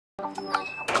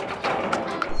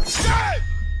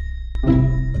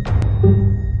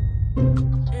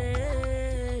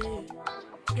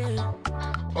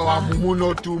Oh, I'm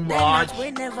not too much.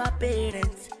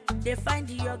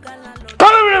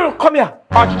 Come here.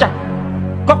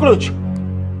 Cockroach.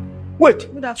 Wait.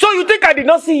 So you think I did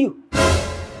not see you?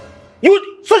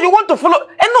 So you want to follow?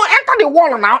 No, enter the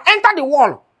wall now. Enter the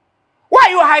wall. Why are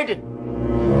you hiding?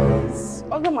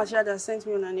 Oga Mashada sent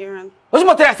me on an errand.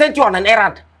 Wazobia sent you on an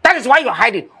errand. That is why you're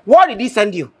hiding. What did he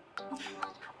send you?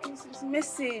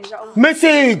 Message.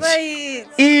 Message.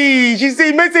 She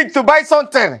said message to buy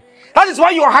something. That is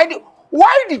why you're hiding.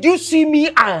 Why did you see me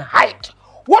and hide?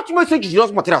 What message did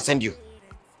Wazobia send you?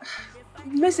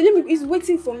 Message. He's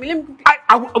waiting for me.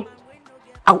 I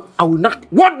will not.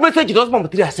 What message did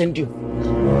Wazobia send you?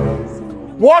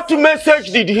 What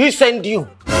message did he send you?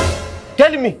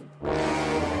 Tell me.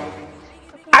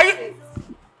 Are you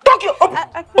talking?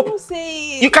 I cannot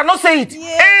say it. You cannot say it.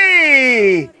 Yeah.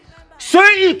 Hey,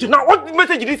 say it now. What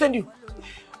message did he send you?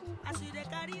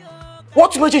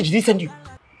 What message did he send you?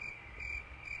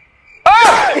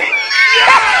 Oh!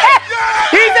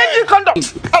 He sent you condom.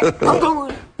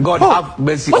 God have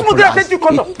mercy. What message sent you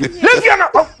condom? Leave here now.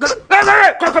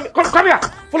 Come here.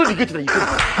 Follow the gate that you came.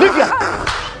 Leave here.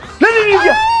 Let me leave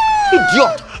here.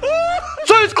 Idiot.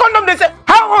 So it's condom. They say,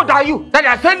 how old are you that they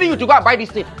are sending you to go and buy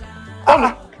this thing?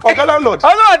 Okay, landlord.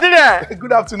 Hello, Adina.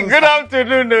 Good afternoon. Good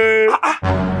afternoon.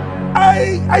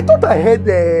 I thought I heard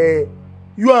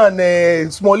you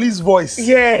and Smalley's voice.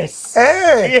 Yes.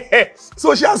 Yes.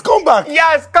 So she has come back.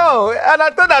 Yes, come. And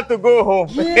I told her to go home.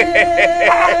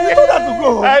 Yeah. You told her to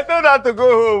go home. I told her to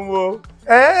go home.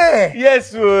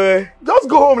 Yes. Just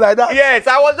go home like that. Yes,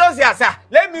 I was just here, sir.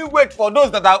 Let me wait for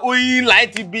those that are owing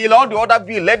light bill, all the other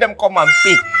bill. Let them come and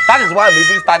pay. That is why I'm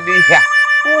even standing here.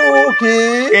 Oh,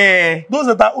 okay. Those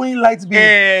that are owing light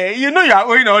bill. You know you are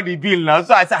owing all the bill now.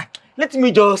 So I said, let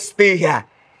me just stay here.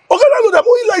 Okay, now I'm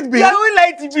owing light bill. You are owing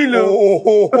light bill.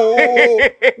 Oh.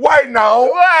 Why now?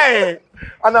 Why?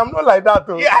 And I'm not like that,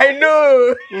 though. Yeah, I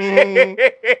know.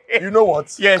 You know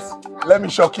what? Yes. Let me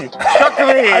shock you. Shock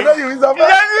me. I know you is a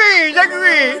man. Shock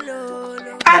me.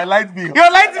 My light bill.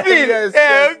 Your light bill? Yes.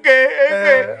 Okay.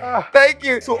 Thank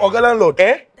you. So, Oga landlord,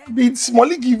 did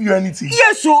Smalley give you anything?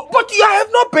 Yes, so, but you have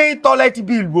not paid toilet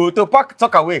bill, bro, to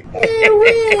tuck away.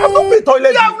 I have not paid toilet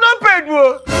bill. You have not paid,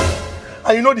 bro.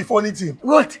 And you know the funny thing?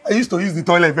 What? I used to use the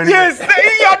toilet very Yes,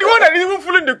 you are the one that is even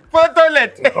filling the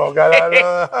toilet. Oga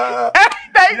landlord.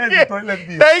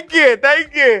 Thank you.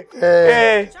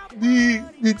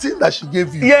 The thing that she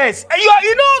gave you. Yes,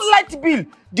 you know light bill.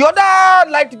 The other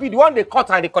light bill, the one they cut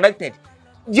and they connected.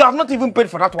 You have not even paid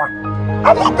for that one.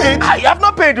 I'm not paid. You have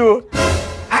not paid, though.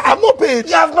 I'm not paid.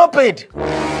 You have not paid.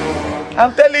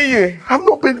 I'm telling you. I'm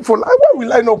not paid for light. Why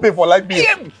will I not pay for light bill?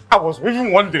 Yeah, I was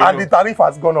even wondering. And the tariff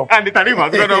has gone up. Yes,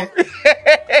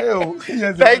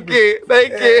 Thank you.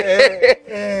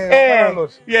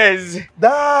 Yes.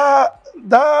 That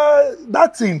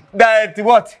thing. That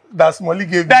what? That Smalley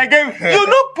gave you. You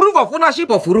know proof of ownership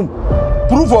of room.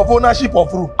 Proof of ownership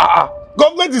of room.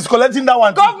 Government is collecting that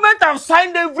one. Government have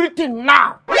signed everything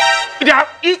now.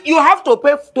 You have to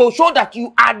pay to show that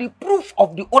you are the proof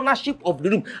of the ownership of the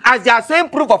room. As they are saying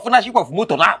proof of ownership of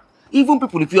motor now. Even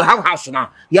people, if you have a house now,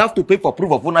 you have to pay for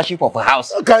proof of ownership of a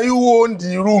house. Can you own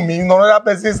the room in another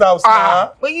person's house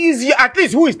now? But at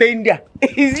least who is staying there?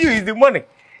 It's you, it's the money.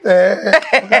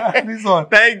 This one.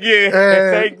 Thank you.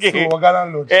 Thank you. So, Oga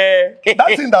landlord,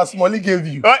 that thing that Smalley gave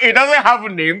you. It doesn't have a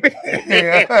name.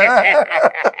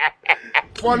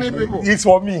 Funny people. It's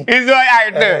for me. It's what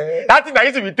I know. That thing that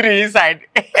used to be 3 inside.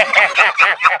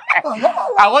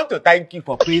 I want to thank you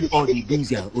for paying all the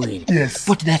bills you are owing. Yes.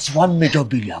 But there's one major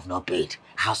bill you have not paid.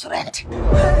 House rent.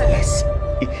 Yes.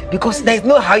 Because there's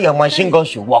no how your machine gun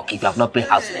should work if you have not paid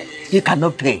house rent. You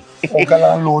cannot pay. Oga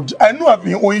landlord, I know I've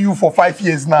been owing you for 5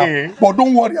 years now. But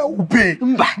don't worry, I will pay.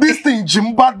 This thing,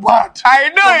 Jim, bad. I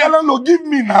know. Oga landlord, give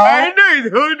me now. I know it's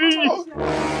holding you.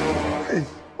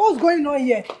 What's going on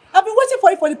here? I've been waiting for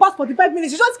you for the past 45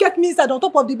 minutes. You just kept me inside on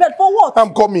top of the bed. For what?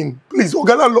 I'm coming. Please,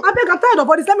 Oga landlord. I beg, I'm tired of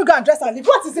all this. Let me go and dress and leave.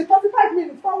 What is it? 45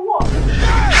 minutes? For what?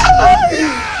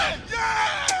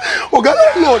 Oga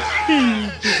landlord.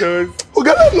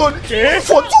 Oga landlord.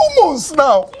 For 2 months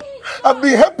now, I've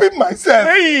been helping myself.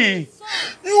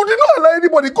 You did not allow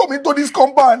anybody come into this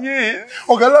compound.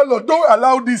 Oga landlord, don't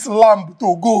allow this lamb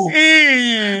to go.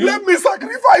 Let me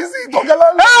sacrifice it, Oga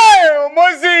landlord. Hey,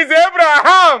 Moses,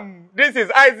 Abraham. This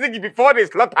is Isaac before the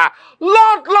slaughter.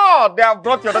 Lord, they have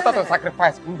brought your daughter to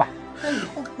sacrifice.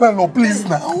 Landlord, please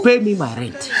now. Pay me my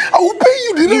rent. I will pay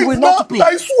you the rent. You will not pay.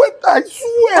 I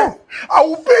swear. I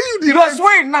will pay you the rent. You are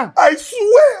swearing now. I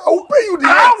swear, I will pay you the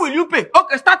rent. How will you pay?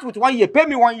 Okay, start with 1 year. Pay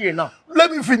me 1 year now.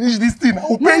 Let me finish this thing. I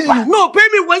will pay you. No, pay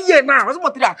me 1 year now. What's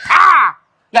about that?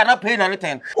 You are not paying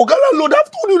anything. Okay, Lord, I've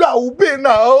told you that I will pay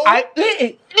now.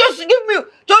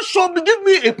 Just show me, give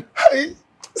me a. Hey,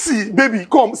 see, baby,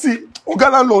 come, see. Okay,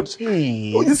 Lord.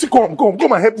 Hey. Oh, you see, come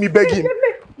and help me beg him.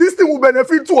 This thing will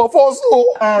benefit two of us.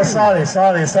 Oh, sorry.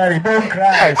 Don't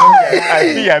cry. I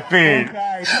feel your pain.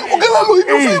 Okay, Lord, if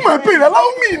you feel my pain,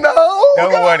 allow me now.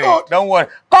 Don't worry.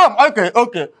 Come,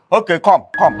 okay, come.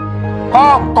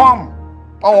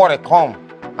 Don't worry, come.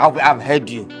 I've heard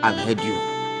you.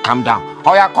 Calm down.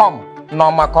 Oh yeah, come.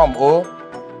 Norma, come.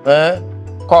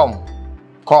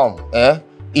 Come.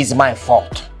 It's my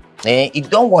fault.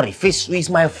 Don't worry, face it's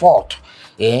my fault.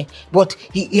 But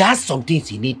he has some things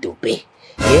he need to pay.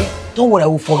 Don't worry, I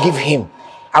will forgive him.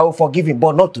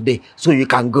 But not today. So you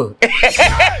can go. You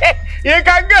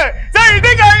can go. So you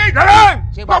think I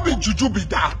can? Not be juju be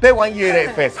that. Pay 1 year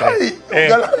rent first. Hey,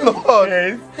 Lord.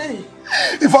 Yes.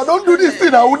 If I don't do this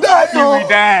thing, I will die. You will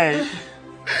die.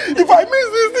 If I miss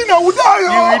this thing, I will die.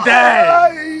 You will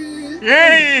die.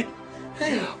 Hey.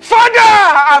 Father,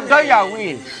 I've done your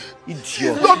will.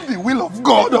 Idiot. Not the will of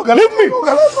God. Okay, leave me.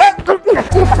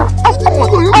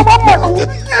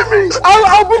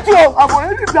 I'll beat you. I've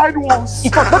already died once.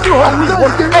 It's not you.